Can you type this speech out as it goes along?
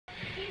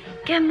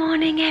Good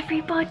morning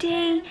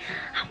everybody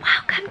and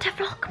welcome to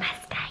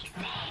Vlogmas Day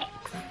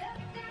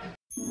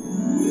 6.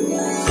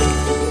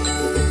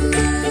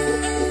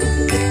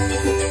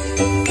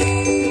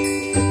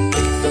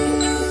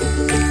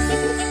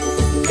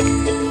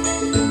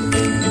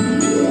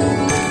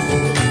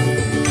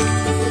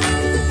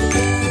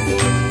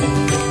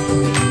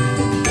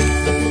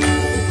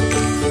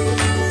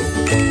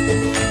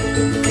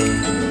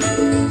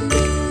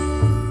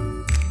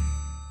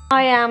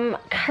 I am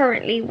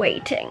currently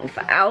waiting for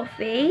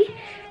Alfie.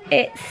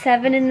 It's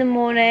 7 in the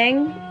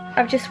morning.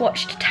 I've just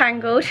watched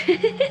Tangled.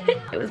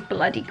 It was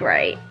bloody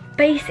great.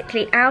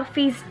 Basically,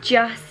 Alfie's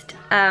just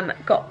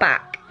got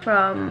back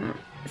from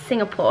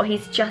Singapore.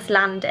 He's just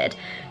landed.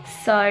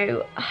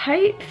 So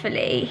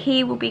hopefully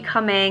he will be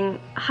coming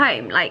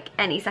home like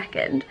any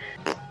second.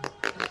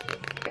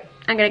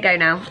 I'm gonna go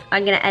now.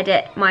 I'm gonna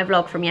edit my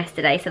vlog from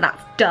yesterday, so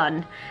that's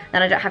done.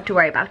 Then I don't have to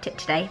worry about it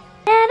today.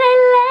 And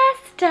at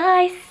last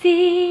I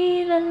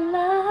see the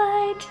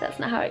light. That's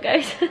not how it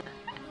goes.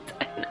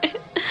 I don't know.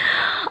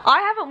 I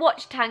haven't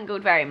watched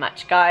Tangled very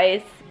much,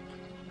 guys.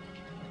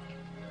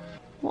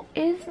 What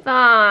is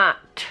that?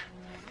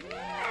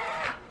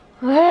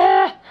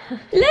 Look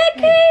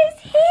who's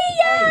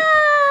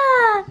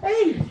here!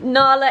 Hey.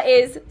 Nala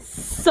is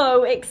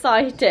so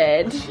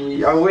excited.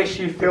 I wish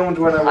you filmed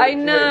when I I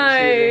know.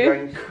 She's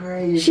going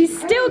crazy. She's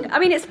still, I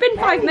mean, it's been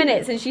 5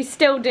 minutes and she's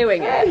still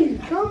doing it. Hey,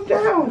 calm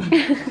down.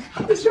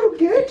 It's all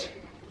good.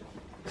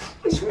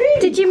 It's me.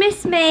 Did you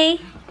miss me?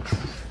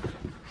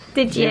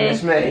 Did you? Did you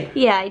miss me?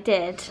 Yeah, I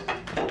did.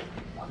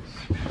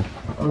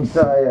 I'm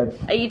tired.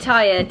 Are you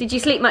tired? Did you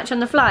sleep much on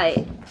the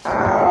flight?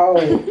 Ow.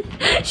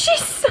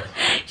 she's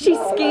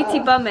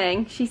scooty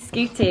bumming. She's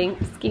scooting.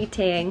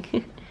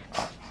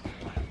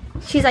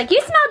 She's like,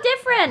 you smell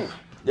different.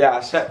 Yeah,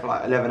 I slept for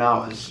like 11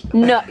 hours.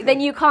 No,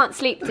 then you can't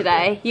sleep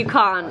today. You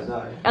can't. I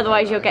know.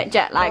 Otherwise you'll get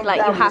jet lag.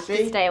 Like you have to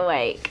Missy. stay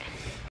awake.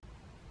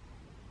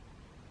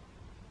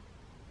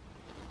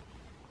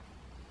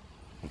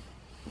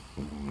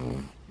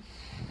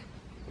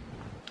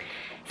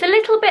 It's a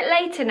little bit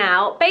later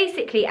now.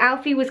 Basically,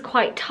 Alfie was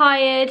quite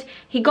tired.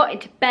 He got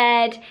into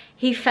bed.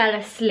 He fell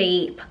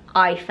asleep.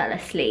 I fell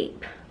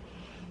asleep.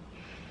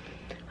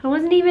 I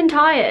wasn't even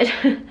tired.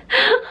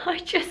 I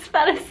just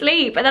fell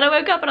asleep. And then I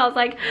woke up and I was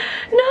like,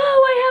 no,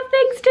 I have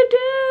things to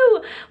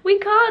do. We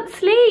can't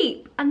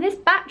sleep. And this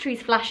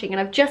battery's flashing and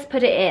I've just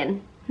put it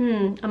in.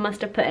 I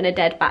must have put in a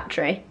dead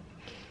battery.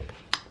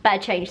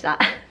 Better change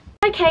that.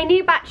 Okay,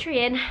 new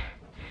battery in.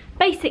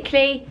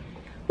 Basically,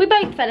 we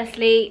both fell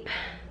asleep.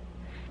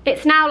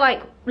 It's now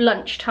like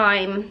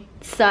lunchtime,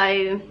 so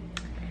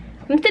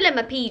I'm still in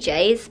my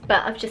PJs,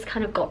 but I've just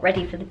kind of got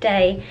ready for the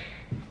day.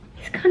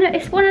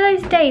 It's one of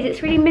those days,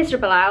 it's really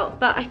miserable out,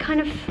 but I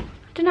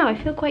don't know, I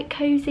feel quite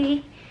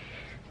cozy.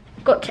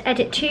 Got to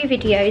edit 2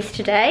 videos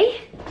today,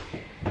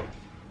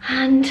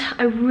 and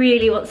I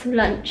really want some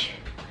lunch.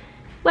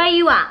 Where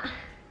you at,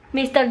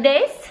 Mr.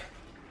 This?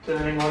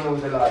 Turning on all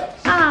the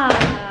lights.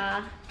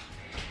 Ah,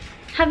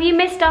 have you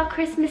missed our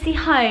Christmassy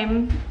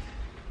home?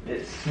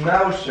 It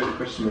smells so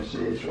Christmassy.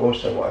 It's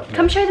also what I've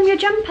Come missed. show them your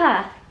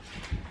jumper.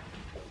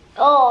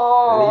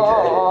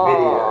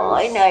 Oh,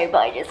 I know, but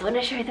I just want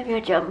to show them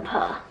your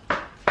jumper.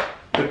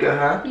 Look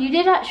at her. You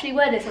did actually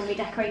wear this when we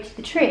decorated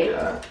the tree.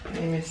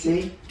 Hey,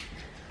 Missy.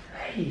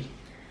 Hey.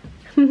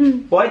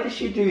 Why does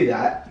she do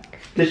that?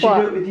 Does she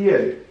What? do it with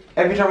you?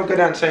 Every time I go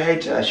down and say hey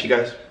to her, she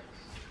goes,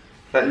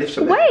 like lifts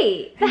up.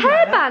 Wait, the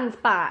hairband's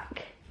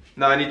back.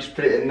 No, I need to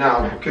put it in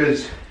now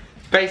because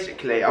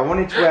basically I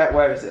wanted to wear,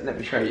 where is it? Let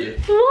me show you.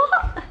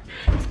 What?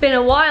 It's been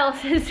a while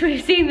since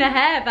we've seen the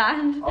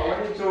hairband. I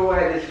wanted to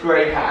wear this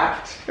grey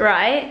hat,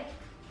 Right.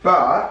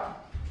 but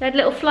You had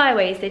little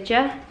flyaways, did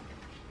you?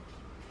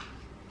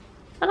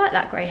 I like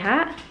that grey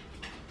hat.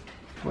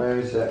 where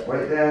is it?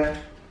 Wait there.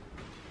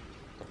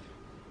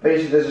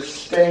 Basically there's a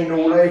stain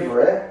all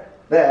over it.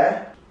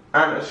 There.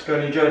 And a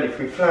Scone Jolly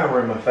fruit flower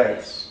in my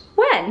face.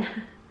 When?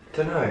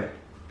 Don't know.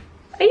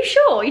 Are you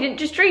sure? You didn't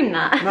just dream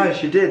that? No,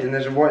 she did, and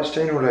there's a white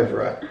stain all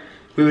over it.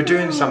 We were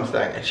doing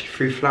something and she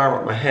threw flour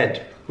at my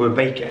head. We were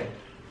baking.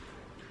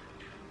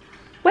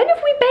 When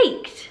have we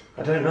baked?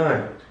 I don't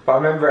know, but I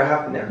remember it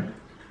happening.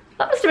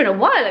 That must have been a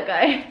while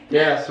ago.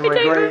 Yeah, so I my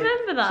don't grey,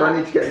 remember that. So I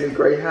need to get a new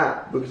grey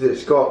hat because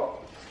it's got.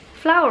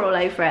 Flour all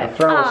over it. A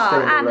flour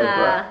stain all over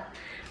Anna.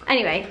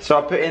 Anyway, So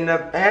I put in a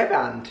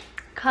hairband.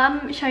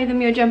 come show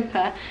them your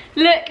jumper.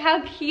 Look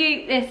how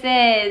cute this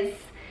is.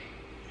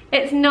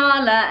 It's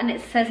Nala and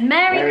it says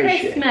Merry Where is she?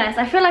 Christmas.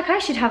 I feel like I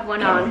should have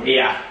one on.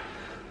 Yeah.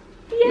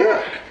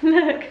 Yeah,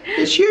 look.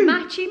 It's you.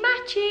 Matchy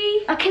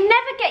matchy. I can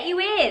never get you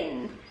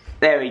in.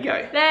 There we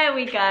go. There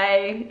we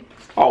go.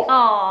 Oh.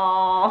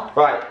 Aww.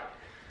 Right.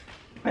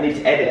 I need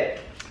to edit.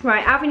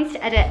 Right, Alfie needs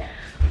to edit.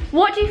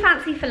 What do you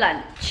fancy for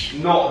lunch?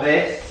 Not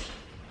this.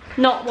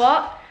 Not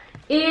what?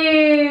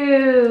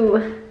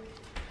 Ew.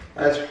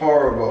 That's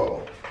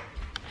horrible.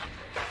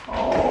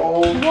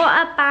 Oh.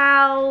 What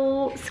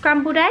about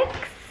scrambled eggs?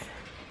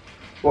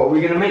 What, are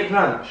we going to make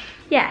lunch?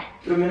 Yeah.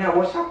 I mean,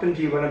 what's happened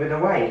to you when I've been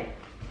away?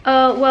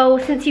 Well,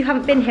 since you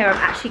haven't been here, I've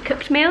actually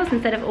cooked meals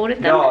instead of ordered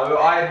them. No,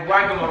 I had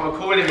Wagamama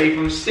calling me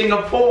from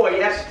Singapore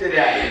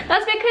yesterday.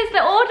 That's because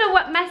the order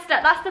went messed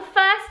up. That's the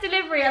first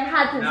delivery I've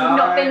had since you've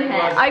not been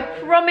here. I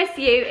promise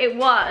you it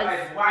was.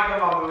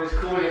 Wagamama was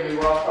calling me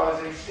whilst I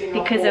was in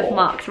Singapore. Because of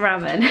Mark's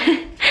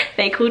ramen.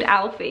 They called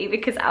Alfie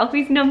because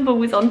Alfie's number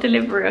was on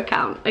delivery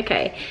account.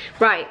 Okay,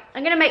 right,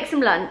 I'm gonna make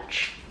some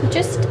lunch.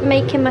 Just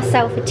making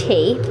myself a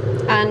tea,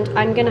 and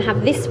I'm gonna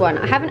have this one.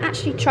 I haven't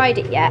actually tried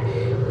it yet.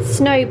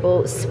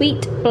 Snowball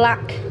sweet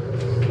black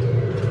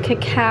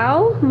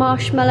cacao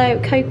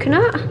marshmallow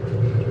coconut.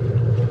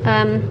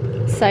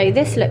 So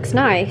this looks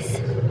nice.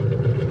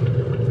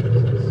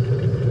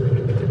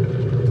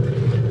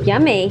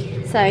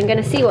 Yummy. So I'm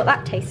gonna see what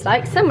that tastes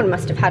like. Someone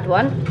must have had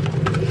one.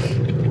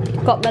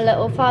 Got my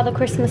little Father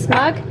Christmas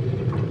mug,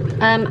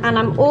 and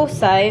I'm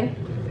also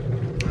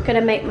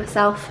gonna make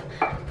myself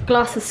a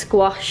glass of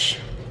squash,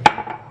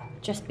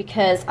 just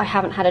because I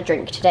haven't had a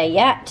drink today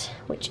yet,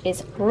 which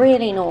is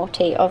really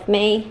naughty of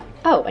me.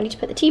 Oh, I need to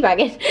put the tea bag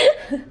in.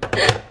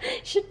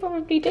 Should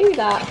probably do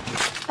that.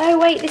 Oh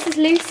wait, this is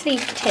loose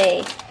leaf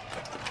tea.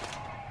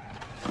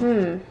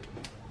 I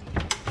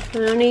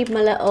need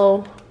my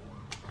little,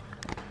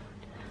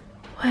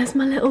 where's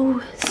my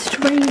little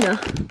strainer?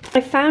 I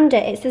found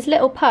it. It's this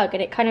little pug,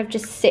 and it kind of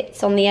just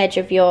sits on the edge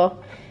of your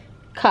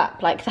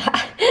cup like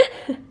that.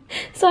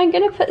 So I'm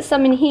gonna put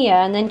some in here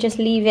and then just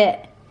leave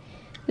it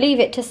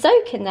to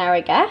soak in there,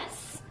 I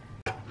guess.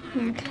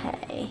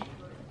 Okay.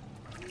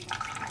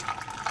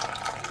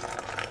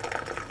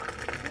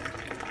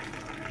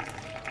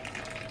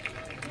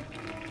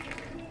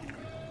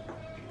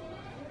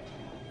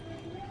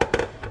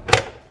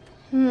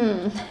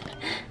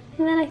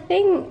 And then I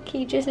think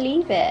you just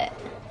leave it.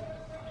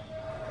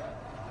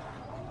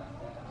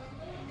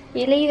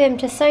 You leave him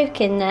to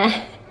soak in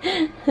there.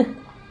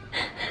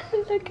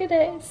 Look at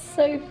it, it's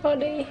so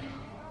funny.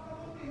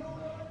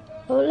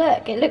 Oh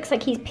look, it looks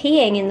like he's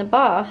peeing in the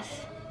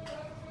bath.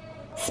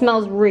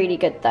 Smells really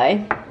good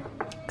though.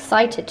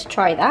 Excited to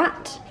try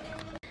that.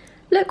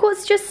 Look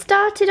what's just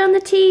started on the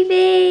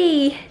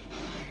TV.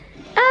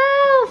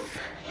 Elf!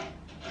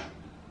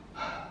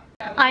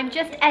 I'm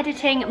just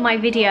editing my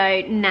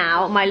video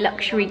now, my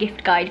luxury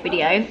gift guide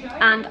video,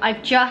 and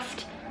I've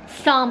just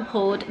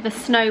sampled the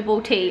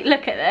Snowball tea.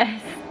 Look at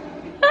this.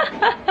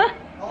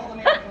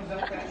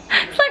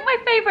 It's like my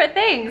favourite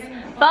things.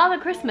 Father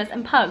Christmas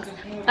and pugs.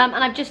 And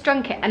I've just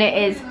drunk it, and it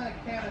is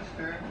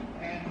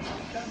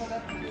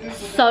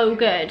so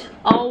good.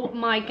 Oh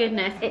my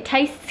goodness. It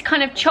tastes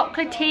kind of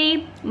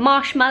chocolatey,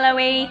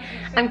 marshmallowy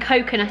and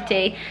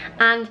coconutty,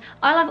 and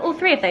I love all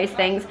three of those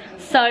things.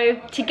 So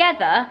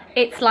together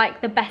it's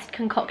like the best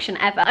concoction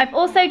ever. I've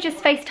also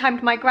just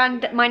FaceTimed my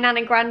nan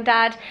and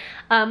granddad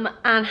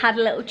and had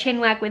a little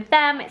chinwag with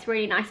them. It's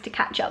really nice to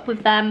catch up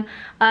with them.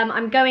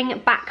 I'm going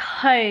back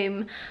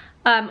home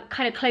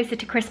kind of closer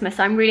to Christmas,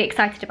 so I'm really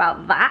excited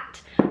about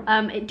that.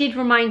 It did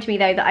remind me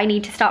though that I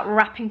need to start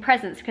wrapping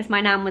presents, because my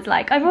nan was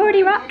like, I've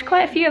already wrapped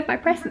quite a few of my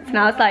presents, and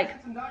I was like,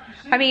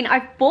 I mean,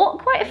 I've bought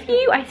quite a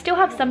few, I still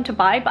have some to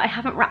buy, but I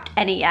haven't wrapped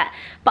any yet.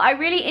 But I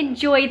really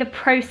enjoy the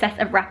process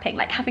of wrapping,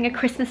 like having a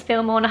Christmas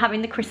film on or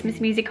having the Christmas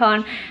music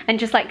on and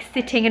just like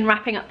sitting and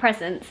wrapping up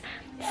presents.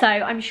 So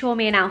I'm sure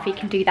me and Alfie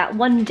can do that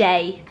one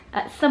day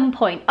at some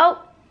point.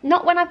 Oh,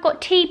 not when I've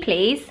got tea,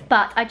 please.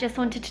 But I just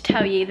wanted to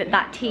tell you that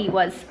that tea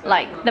was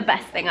like the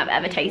best thing I've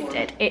ever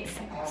tasted. It's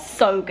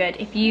so good.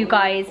 If you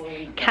guys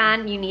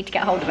can, you need to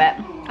get hold of it.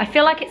 I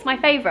feel like it's my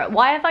favorite.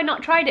 Why have I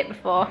not tried it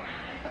before?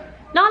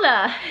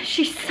 Nala,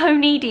 she's so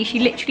needy. She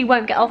literally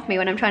won't get off me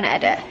when I'm trying to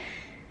edit.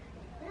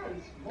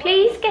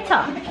 Please get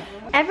up.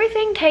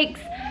 Everything takes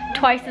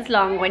twice as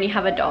long when you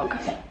have a dog.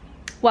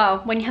 Well,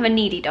 when you have a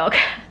needy dog.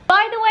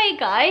 By the way,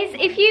 guys,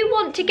 if you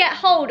want to get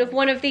hold of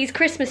one of these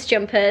Christmas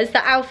jumpers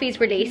that Alfie's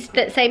released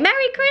that say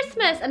Merry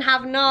Christmas and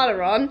have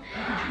Nala on,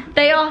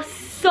 they are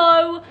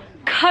so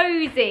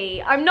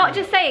cozy. I'm not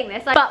just saying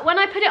this, but when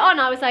I put it on,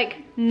 I was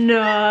like, no.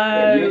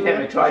 Yeah, you've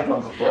never tried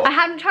one before. I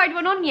hadn't tried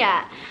one on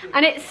yet.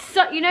 And it's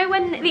so, you know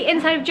when the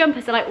inside of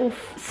jumpers are like all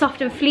soft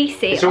and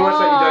fleecy? It's almost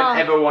like you don't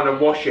ever want to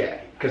wash it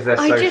because they're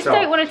so soft. I just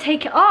don't want to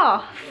take it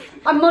off.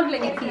 I'm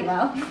modelling it for you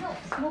now.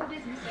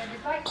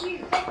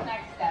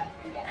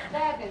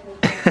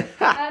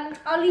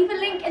 I'll leave a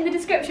link in the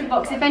description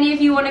box if any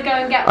of you want to go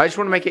and get one. I just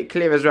want to make it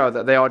clear as well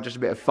that they are just a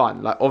bit of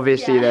fun. Like,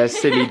 obviously they're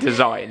silly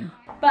design.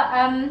 But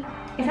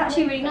it's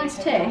actually really nice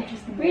too.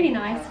 Really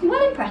nice. I'm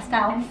well impressed,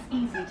 Alf.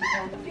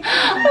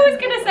 I was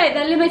going to say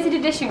they're limited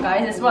edition,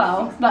 guys, as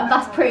well. But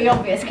that's pretty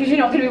obvious because you're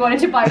not going to be wanting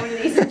to buy one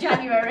of these in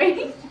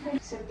January.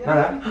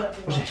 Hello.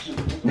 What's this?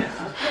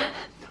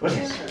 What's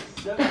this?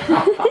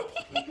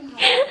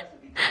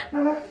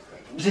 Hello.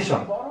 What's this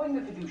one?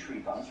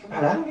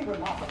 Hello?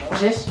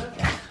 What's this?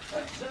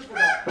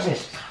 What's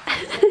this?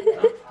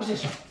 What's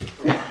this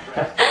one?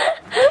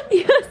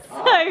 You're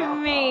so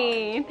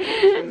mean.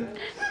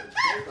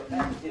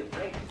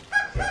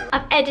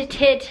 I've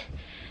edited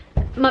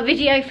my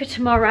video for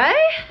tomorrow,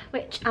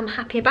 which I'm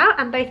happy about,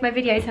 and both my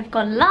videos have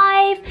gone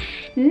live.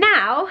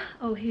 Now,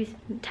 oh, who's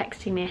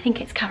texting me? I think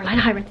it's Caroline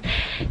Hirons.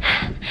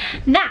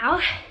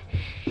 Now,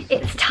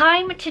 it's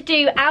time to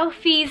do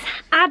Alfie's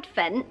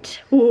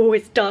Advent. Oh,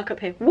 it's dark up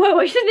here. Whoa,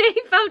 I just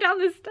nearly fell down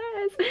the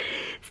stairs.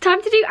 It's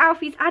time to do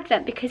Alfie's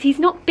Advent because he's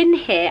not been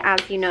here,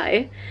 as you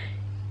know.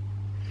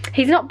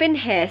 He's not been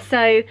here,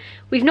 so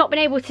we've not been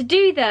able to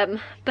do them.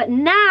 But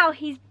now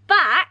he's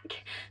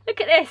back.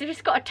 Look at this, I've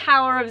just got a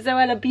tower of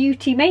Zoella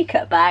Beauty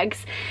makeup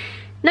bags.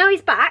 Now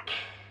he's back.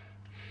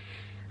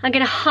 I'm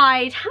gonna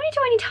hide, how many do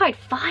I need to hide?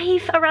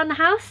 5 around the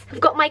house? I've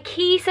got my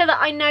key so that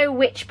I know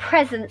which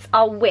presents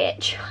are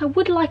which. I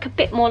would like a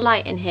bit more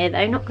light in here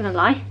though, not gonna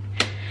lie.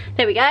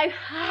 There we go.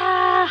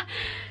 Ah,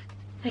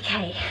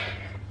 okay.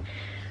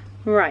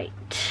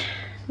 Right,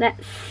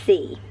 let's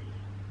see.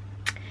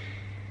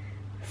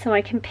 So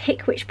I can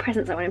pick which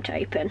presents I want him to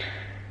open.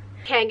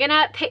 Okay, I'm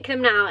gonna pick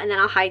them now and then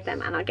I'll hide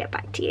them and I'll get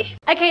back to you.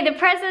 Okay, the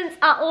presents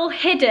are all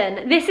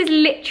hidden. This is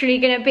literally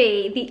gonna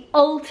be the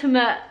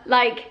ultimate,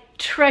 like,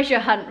 treasure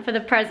hunt for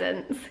the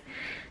presents.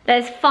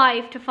 There's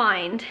 5 to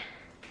find.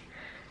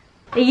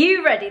 Are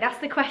you ready? That's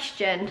the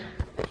question.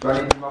 Do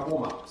I need to do my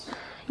warm-ups?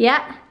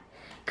 Yeah.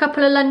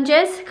 Couple of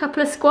lunges,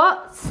 couple of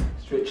squats.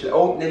 Stretch it.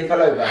 Oh, nearly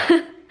fell over.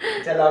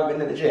 Tell I've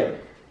been at the gym.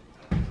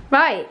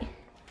 Right.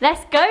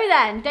 Let's go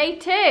then, day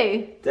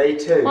 2. Day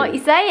 2. What are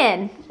you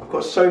saying? I've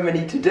got so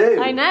many to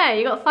do. I know,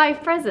 you got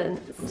 5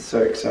 presents. I'm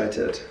so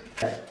excited.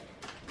 Okay.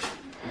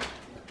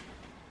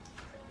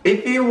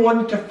 If you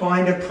want to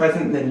find a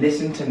present, then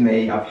listen to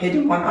me. I've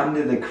hidden one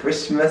under the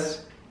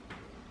Christmas.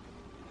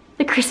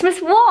 The Christmas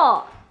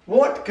what?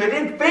 What could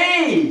it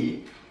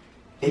be?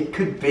 It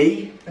could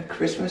be a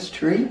Christmas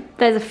tree.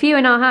 There's a few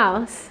in our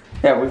house.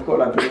 Yeah, we've got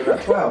like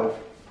about 12.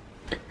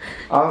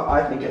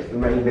 I think it's the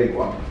main big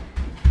one.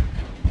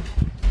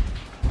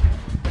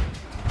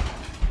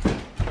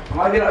 Am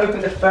I going to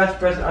open the first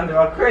present under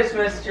our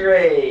Christmas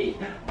tree?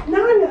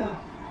 Nala,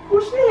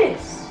 what's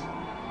this?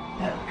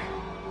 Look.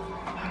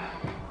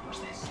 What's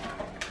this?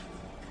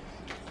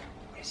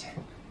 What is it?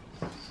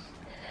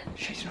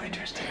 She's not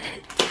interested.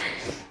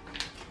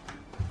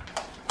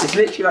 It's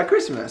literally like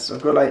Christmas.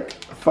 I've got like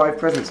 5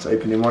 presents to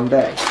open in one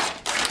day.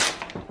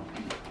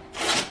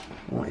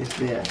 What is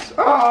this?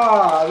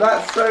 Ah,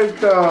 that's so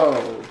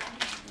cool.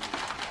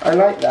 I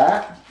like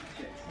that.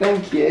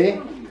 Thank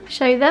you.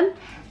 Show them.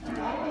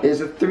 It's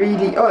a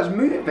 3D, oh, it's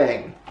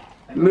moving.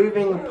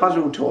 Moving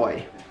puzzle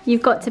toy.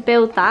 You've got to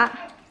build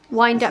that.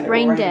 Wind up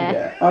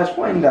reindeer. Oh, it's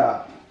wind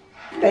up.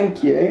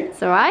 Thank you.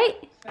 It's alright.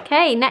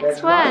 Okay,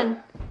 next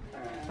one.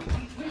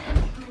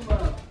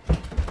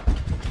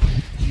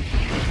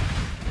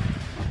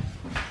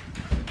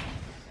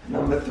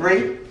 Number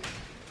 3.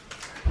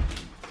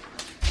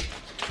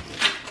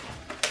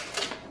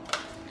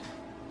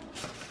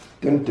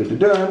 Dun dun dun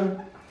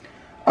dun.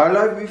 I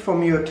love you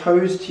from your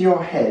toes to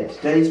your head.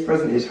 Today's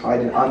present is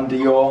hiding under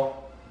your...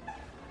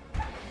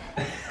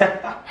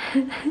 under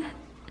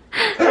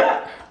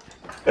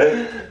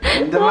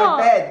my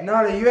bed.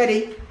 Nala, are you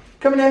ready?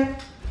 Come in here.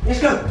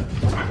 Let's go.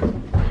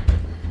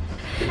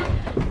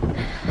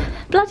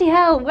 Bloody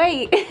hell,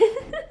 wait.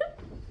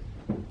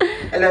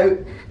 Hello.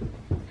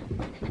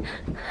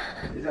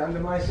 Is it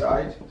under my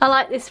side? I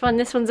like this one.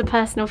 This one's a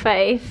personal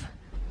fave.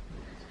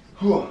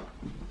 Blooming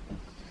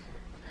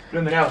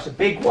hell, it's a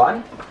big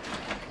one.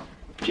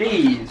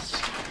 Jeez.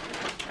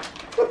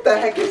 What the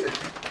heck is it?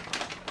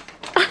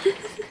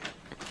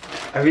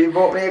 Have you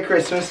bought me a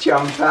Christmas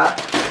jumper?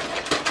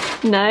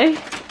 No.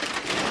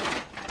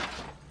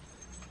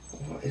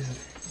 What is it?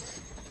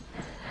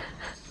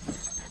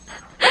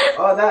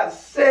 Oh, that's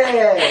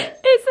sick!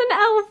 It's an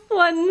elf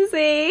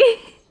onesie.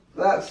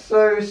 That's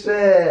so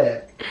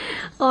sick.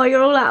 Oh,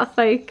 you're all out of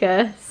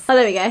focus. Oh,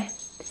 there we go.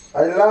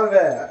 I love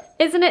it.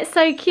 Isn't it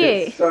so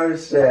cute? It's so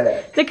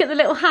sick. Look at the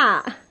little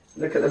hat.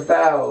 Look at the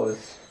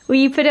bells. Will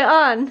you put it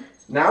on?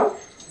 Now?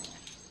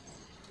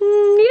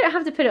 You don't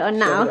have to put it on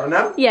now. Shall I put it on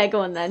now? Yeah,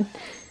 go on then.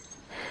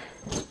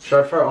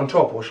 Should I throw it on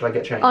top or should I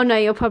get changed? Oh no,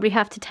 you'll probably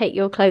have to take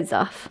your clothes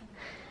off.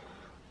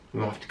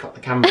 I'll have to cut the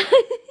camera.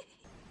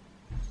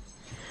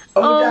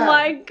 Oh Dad,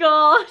 my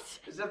god.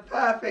 it's a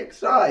perfect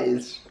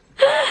size.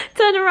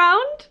 Turn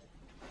around.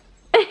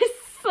 It's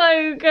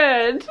so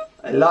good.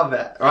 I love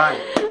it.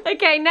 Right.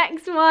 Okay,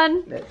 next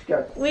one. Let's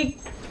go.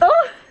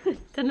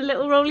 Done a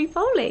little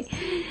roly-poly.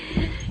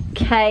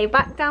 Okay,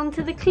 back down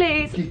to the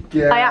clues.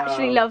 Yeah. I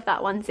actually love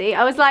that onesie.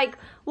 I was like,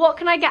 what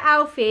can I get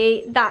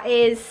Alfie that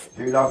is...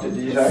 Who loved it,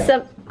 did you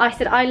say? I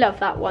said, I love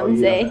that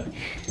onesie.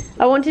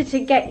 I wanted to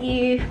get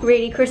you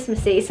really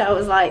Christmassy, so I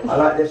was like... I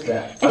like this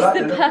bit. It's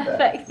the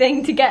perfect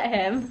thing to get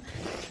him.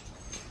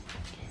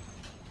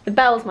 The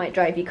bells might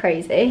drive you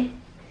crazy,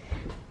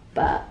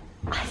 but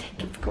I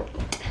think it's cool.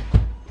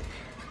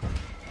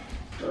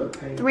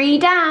 Okay. 3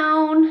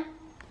 down.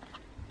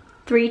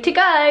 3 to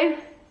go.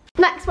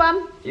 Next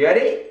one. You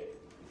ready?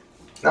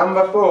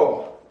 Number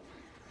 4.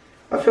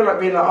 I feel like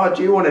being like, oh,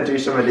 do you want to do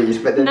some of these?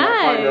 But then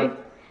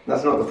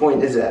that's not the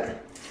point, is it?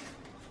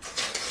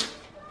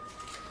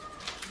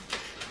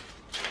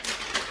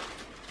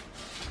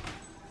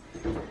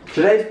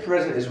 Today's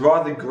present is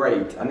rather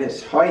great, and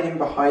it's hiding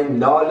behind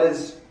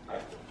Nala's...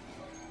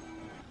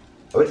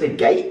 Oh, it's a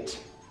gate?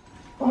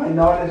 Behind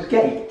Nala's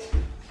gate?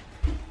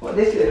 What,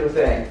 this little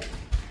thing?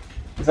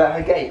 Is that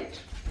her gate?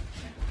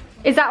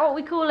 Is that what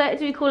we call it?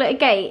 Do we call it a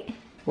gate?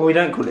 Well, we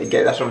don't call it a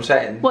gate, that's what I'm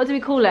saying. What do we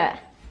call it?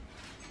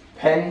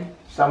 Pen,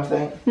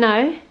 something.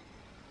 No.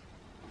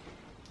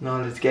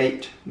 Nala's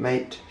gate,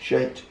 mate,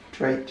 shate,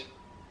 trait,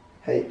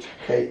 hate,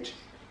 Kate,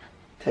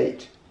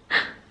 Tate.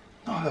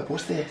 Nala,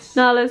 what's this?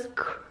 Nala's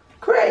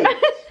Great!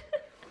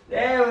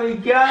 There we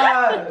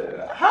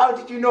go! How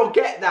did you not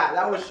get that?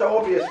 That was so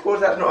obvious. Of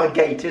course that's not a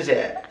gate, is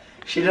it?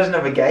 She doesn't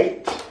have a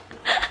gate.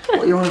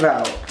 What are you on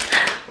about?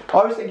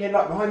 I was thinking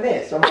like behind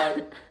this. I'm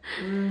like,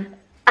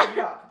 good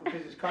luck,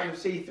 because it's kind of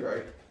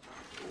see-through.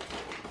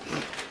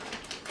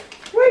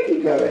 Where are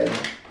you going?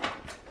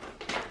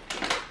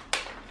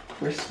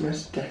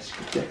 Christmas desk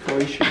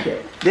decoration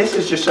kit. This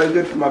is just so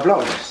good for my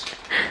vlogs.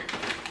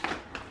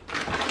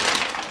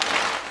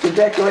 To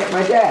decorate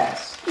my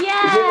desk.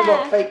 Yeah. It's even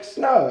got fake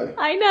snow.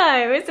 I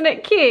know, isn't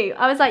it cute?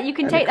 I was like, you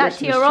can take that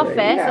to your Christmas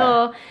tree, office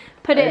or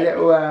put it...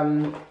 A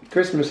little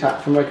Christmas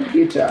hat from my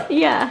computer.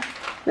 Yeah.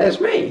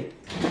 There's me.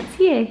 That's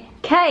you.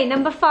 Okay,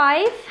 number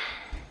 5.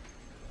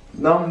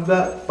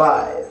 Number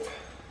 5.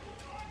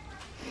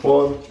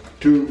 1,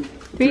 2,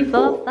 3,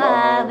 4,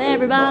 5.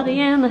 Everybody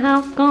in the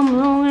house, come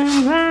along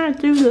and ride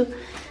to the...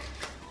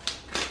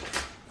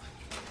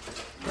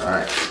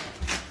 Alright.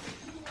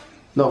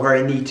 Not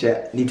very neat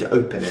to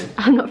open in.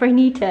 I'm not very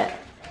neat at it.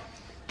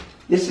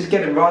 This is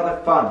getting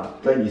rather fun,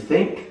 don't you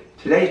think?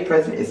 Today's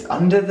present is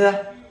under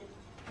the...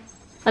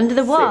 Under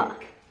the what?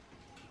 sink.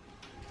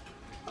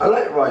 I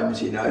like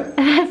rhymes, you know.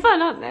 They're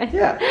fun, aren't they?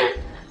 Yeah.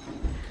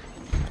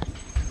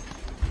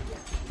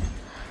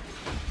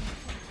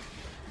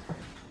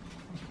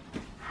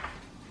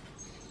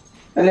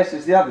 Unless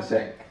it's the other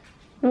sink.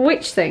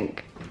 Which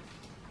sink?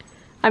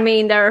 I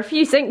mean, there are a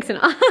few sinks in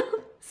our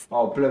house.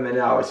 Oh, blooming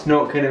hell, it's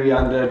not going to be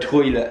under a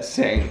toilet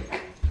sink.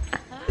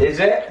 Is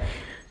it?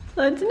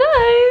 I don't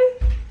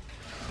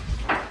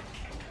know.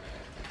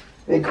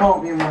 It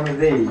can't be in one of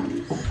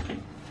these.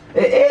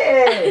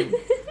 It is!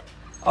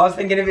 I was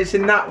thinking if it's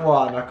in that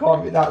one, I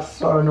can't be, that's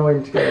so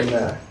annoying to get in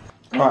there.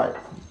 Right,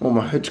 well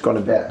my hood's gone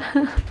a bit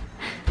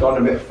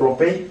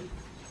floppy.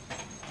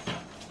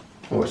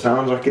 Well, it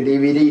sounds like a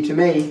DVD to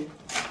me.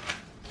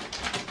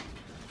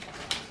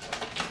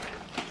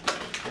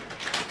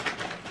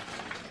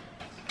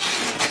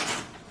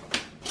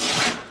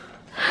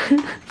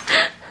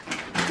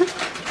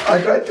 I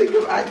don't think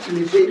I've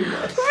actually seen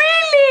this.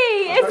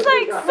 Really? It's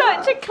like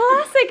such a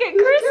classic at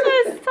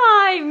Christmas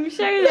time.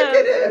 Show them. Look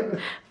at him.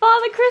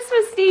 Father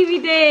Christmas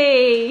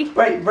DVD.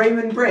 Wait,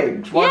 Raymond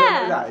Briggs? Why do I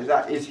know Yeah.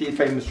 that? Is he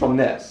famous from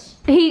this?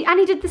 He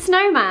did the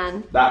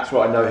snowman. That's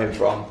what I know him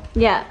from.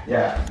 Yeah.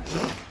 Yeah.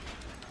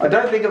 I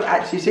don't think I've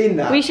actually seen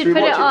that. We should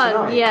put it on.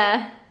 Tonight?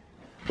 Yeah.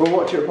 We'll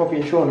watch it with Poppy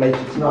and Sean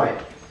later tonight.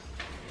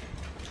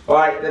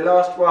 Alright, the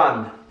last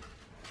one.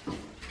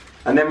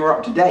 And then we're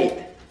up to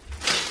date.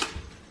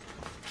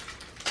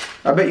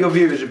 I bet your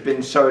viewers have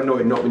been so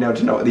annoyed not being able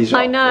to know what these are.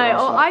 I know. for the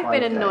last, Oh, like, I've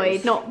been 5 annoyed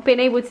days. not being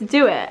able to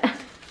do it.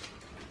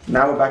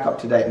 Now we're back up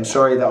to date. I'm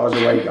sorry that I was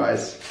away,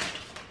 guys.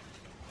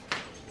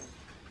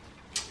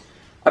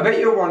 I bet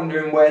you're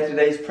wondering where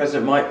today's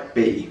present might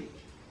be.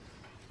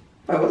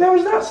 Oh, what the hell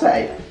does that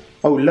say?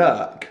 Oh,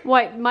 lurk.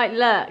 What might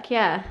lurk?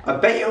 Yeah. I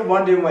bet you're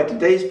wondering where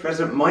today's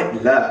present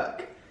might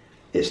lurk.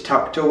 It's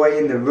tucked away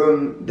in the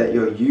room that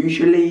you're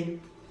usually...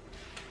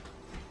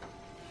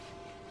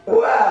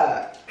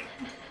 work.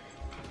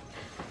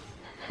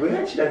 We've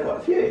actually done quite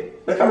a few.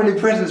 Look how many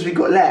presents we've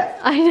got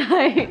left. I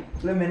know.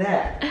 Blooming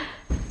heck.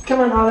 Come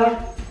on,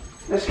 Hala.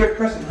 Let's go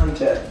present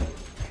hunting.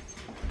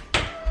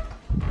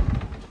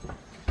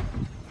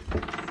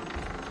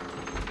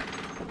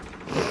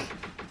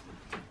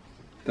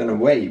 Don't know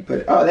where you put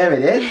it. Oh, there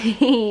it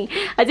is.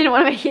 I didn't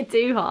want to make it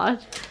too hard.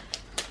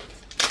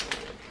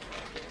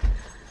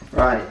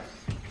 Right.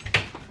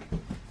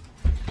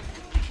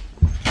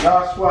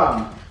 Last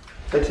one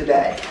for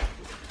today.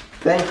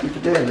 Thank you for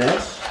doing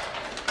this.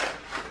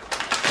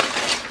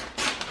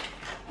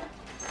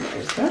 What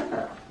is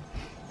that?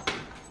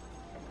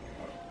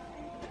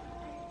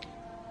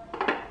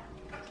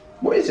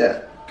 What is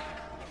it?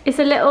 It's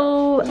a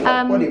little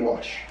Body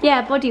wash.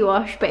 Yeah, body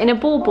wash, but in a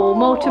ball,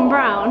 molten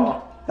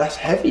brown. That's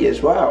heavy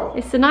as well.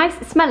 It's a nice,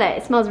 smell it.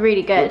 It smells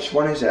really good. Which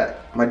one is it?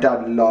 My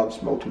dad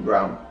loves molten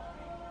brown.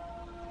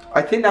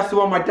 I think that's the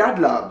one my dad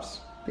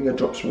loves. I think I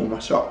dropped some on my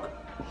sock.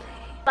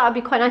 That would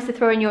be quite nice to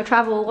throw in your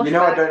travel wash You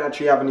know bag. I don't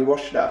actually have any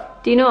wash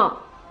stuff. Do you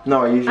not?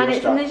 No, I use your And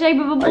it's stuff. in the shape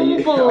of a I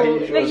use ball your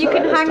that you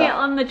can Zoella hang it stuff.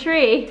 on the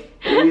tree.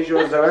 I use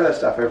your Zoella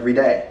stuff every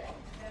day.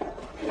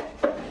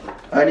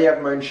 I only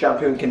have my own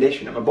shampoo and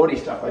conditioner. My body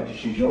stuff, I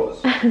just use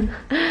yours. Will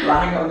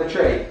I hang it on the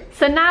tree?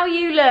 So now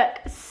you look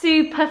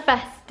super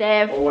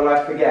festive. Or will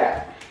I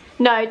forget?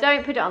 No,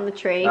 don't put it on the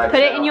tree. No, Put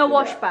it I'll in your forget.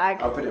 wash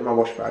bag. I'll put it in my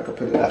wash bag. I'll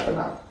put it there for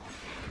now.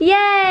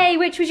 Yay!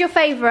 Which was your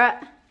favourite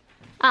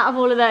out of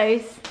all of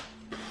those?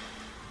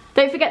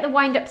 Don't forget the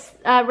wind-up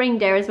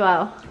reindeer as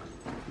well.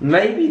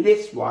 Maybe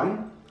this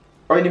one.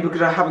 Only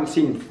because I haven't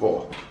seen it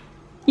before.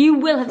 You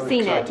will have So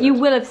seen excited. it. You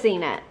will have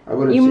seen it. I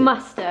will have you seen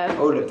must have.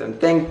 all of them.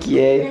 Thank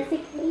you.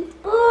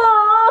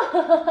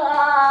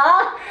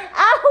 Oh!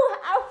 Ow,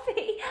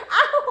 Alfie!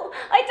 Ow!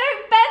 I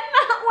don't bend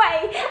that way!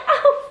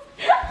 Ow!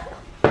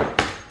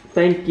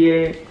 Thank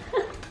you.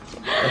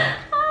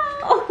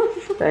 Oh.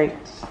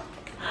 Thanks.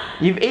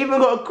 You've even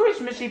got a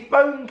Christmassy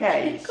phone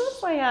case. Of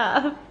course I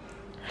have. So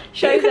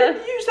Show you could them.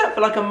 have used that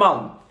for like a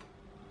month.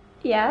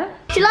 Yeah.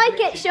 Do you like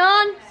it,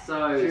 Sean?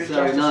 So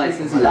nice,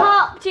 isn't it?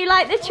 Pop, do you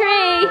like the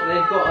tree?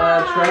 They've got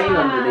a train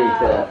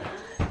underneath it.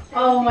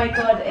 Oh my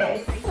god,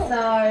 it is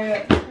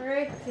so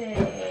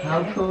pretty.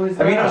 How cool is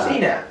that? Have you not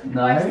seen it?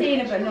 No. I've seen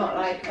it, but not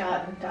like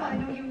done.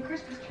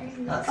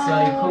 That's so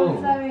Oh,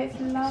 cool. so it's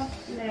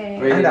lovely.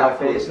 Really And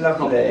Alfie, cool. it's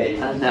lovely.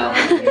 And now.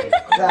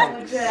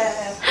 Thanks.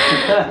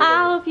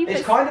 Ow, have you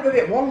It's kind of a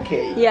bit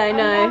wonky. Yeah, I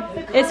know.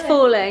 It's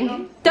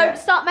falling. Don't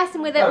start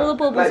messing with it, all the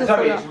baubles like, will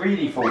sorry, fall it's off.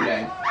 really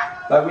falling.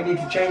 Like we need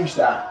to change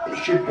that. It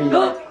should be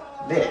like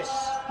this.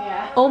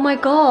 Yeah. Oh my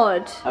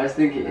god. I was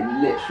thinking it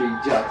literally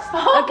just.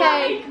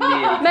 Okay,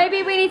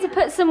 maybe we need to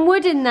put some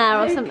wood in there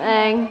or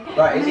something.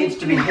 Right, it needs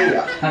to be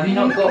here. Have you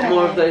not got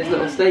more of those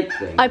little stake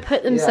things? I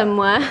put them Yeah.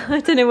 somewhere. I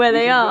don't know where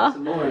they are.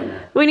 Some more in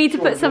there. We need to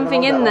put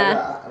something in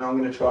there. And I'm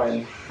going to try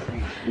and...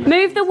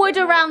 Move the wood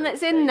around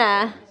that's in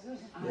there.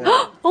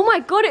 Yeah. Oh my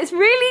god, it's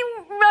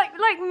really like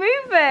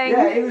moving.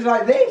 Yeah, it was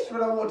like this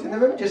when I walked in the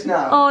room just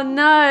now. Oh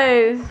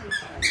no.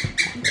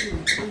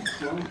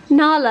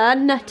 Nala,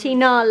 nutty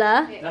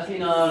Nala. Nothing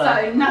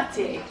Nala. So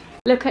nutty.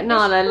 Look at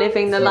Nala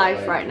living the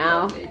life right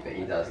now. But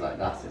he does like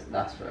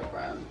that's for a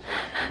brand.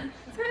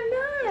 So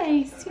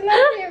nice. You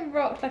love being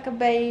rocked like a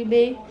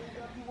baby.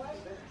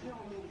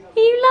 Are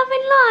you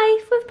loving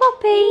life with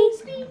Poppy?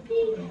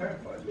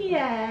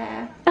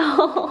 Yeah.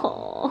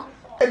 Oh.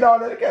 Hey,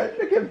 Nala, look at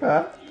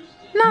her.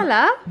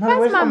 Nala, No,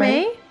 where's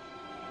Mummy?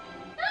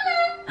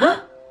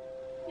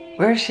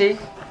 Where is she?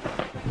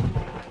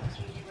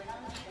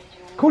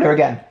 Call her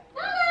again.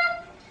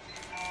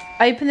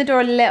 Open the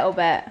door a little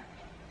bit.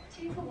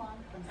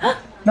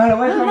 Nala,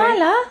 where's Mummy?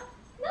 Nala?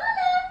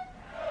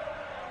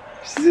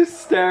 She's just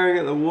staring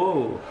at the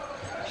wall.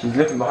 She's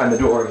looking behind the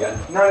door again.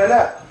 Nala,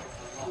 look.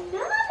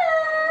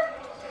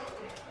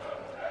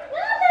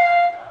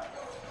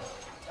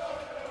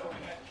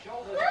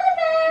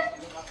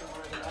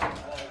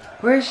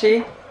 Where is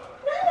she?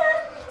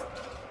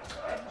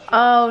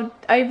 Oh,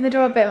 open the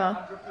door a bit more.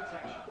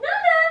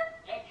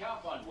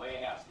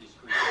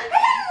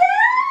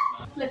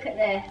 Look at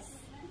this.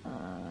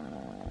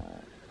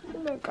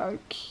 Look how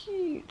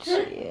cute she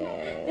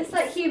is. It's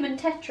like human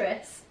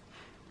Tetris.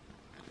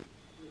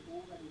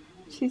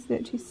 She's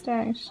literally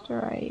staring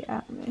straight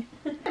at me.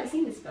 I've never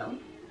seen this film.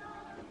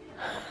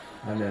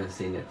 I've never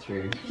seen it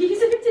through. You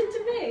zoomed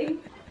into me.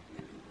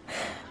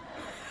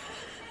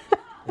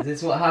 Is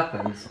this what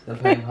happens? They're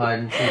playing hide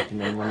and seek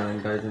and then one of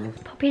them goes in.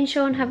 Poppy and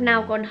Sean have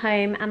now gone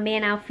home and me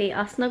and Alfie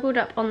are snuggled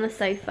up on the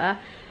sofa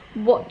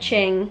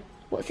watching,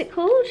 what's it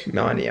called?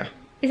 Narnia.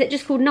 Is it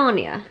just called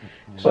Narnia?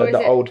 So Or is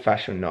the it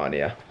old-fashioned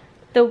Narnia.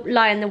 The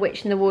Lion, the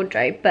Witch and the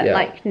Wardrobe, but Yeah,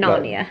 like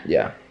Narnia?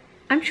 Yeah.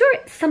 I'm sure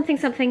it's something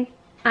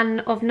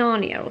and of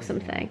Narnia or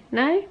something.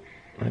 No?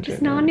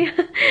 Just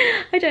Narnia?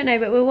 I don't know,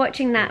 but we're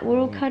watching that. We're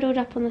all cuddled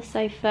up on the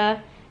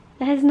sofa.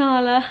 There's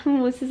Nala.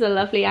 Oh, this is a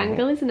lovely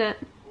angle, isn't it?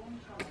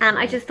 And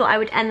I just thought I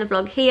would end the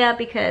vlog here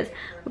because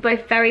we're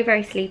both very,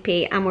 very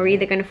sleepy and we're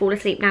either going to fall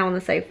asleep now on the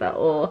sofa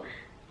or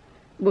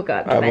we'll go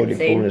up to I've bed already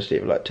fallen soon.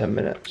 asleep for like 10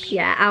 minutes.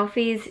 Yeah,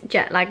 Alfie's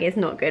jet lag is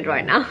not good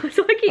right now.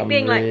 So I keep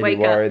being like, really wake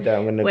worried up, that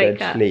I'm going to go wake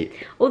to up. sleep.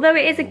 Although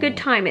it is a good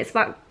time, it's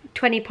about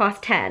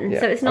 10:20, Yeah.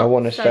 so it's not I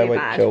want to so stay awake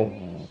bad.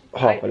 till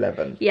half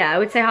 11. Yeah, I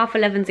would say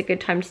 11:30's a good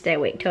time to stay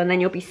awake till, and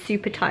then you'll be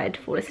super tired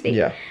to fall asleep.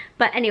 Yeah.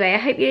 But anyway, I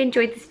hope you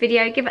enjoyed this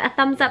video. Give it a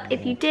thumbs up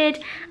if you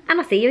did, and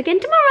I'll see you again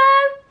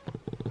tomorrow.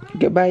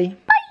 Goodbye.